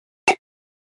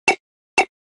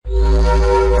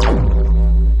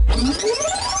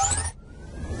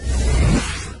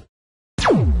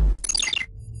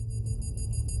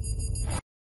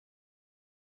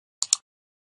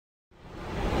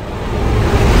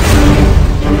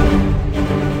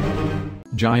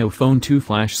Jio Phone 2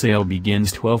 flash sale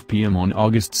begins 12 p.m. on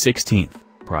August 16.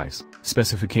 Price,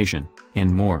 specification,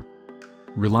 and more.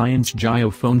 Reliance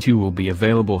Jio Phone 2 will be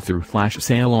available through flash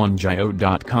sale on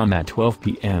Jio.com at 12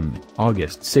 p.m.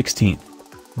 August 16.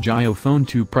 Jio Phone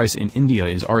 2 price in India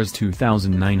is Rs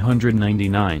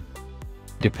 2,999.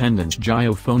 Dependent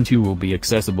Jio Phone 2 will be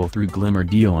accessible through Glimmer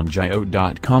deal on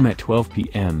Jio.com at 12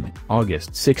 p.m.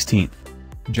 August 16.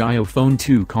 Jio Phone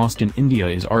 2 cost in India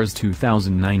is Rs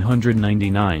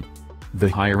 2,999. The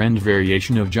higher-end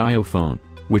variation of Jio Phone,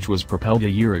 which was propelled a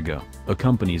year ago,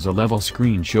 accompanies a level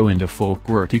screen show and a full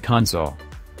QWERTY console.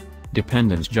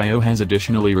 Dependent Jio has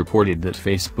additionally reported that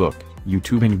Facebook,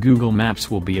 YouTube and Google Maps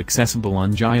will be accessible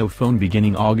on Jio Phone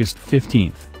beginning August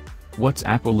 15.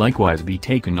 WhatsApp will likewise be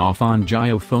taken off on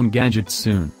Jio Phone gadgets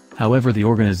soon, however the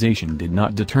organization did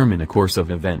not determine a course of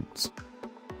events.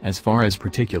 As far as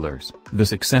particulars, the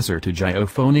successor to Jio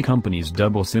Phone accompanies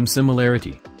double SIM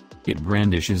similarity. It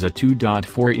brandishes a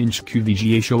 2.4-inch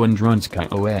QVGA show and runs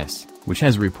KaiOS, which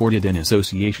has reported an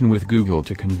association with Google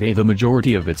to convey the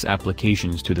majority of its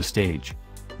applications to the stage.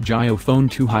 Jio Phone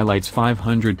 2 highlights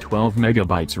 512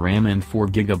 MB RAM and 4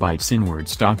 GB inward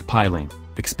stockpiling,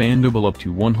 expandable up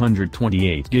to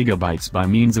 128 GB by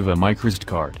means of a microSD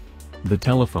card. The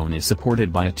telephone is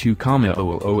supported by a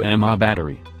 2,000 mAh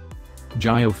battery.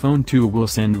 Jio Phone 2 will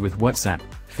send with WhatsApp,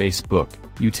 Facebook,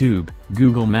 YouTube,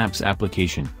 Google Maps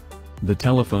application. The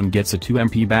telephone gets a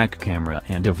 2MP back camera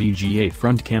and a VGA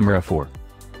front camera for.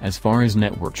 As far as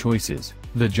network choices,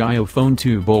 the Jio Phone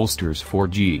 2 bolsters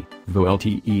 4G, VO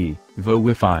LTE, VO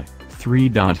Wi-Fi,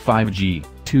 3.5G,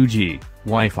 2G,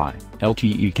 Wi-Fi,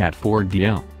 LTE Cat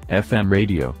 4DL, FM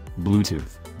radio,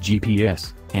 Bluetooth,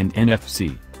 GPS, and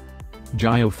NFC.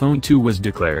 Jio Phone 2 was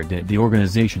declared at the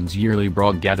organization's yearly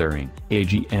broad gathering,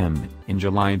 AGM, in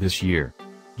July this year.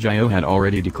 Jio had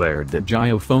already declared that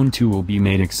Jio Phone 2 will be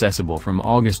made accessible from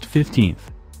August 15.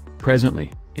 Presently,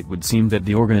 it would seem that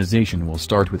the organization will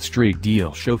start with straight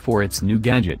deal show for its new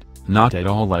gadget, not at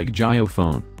all like Jio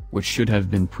Phone, which should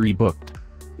have been pre-booked.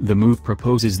 The move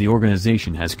proposes the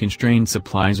organization has constrained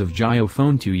supplies of Jio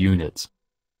Phone 2 units.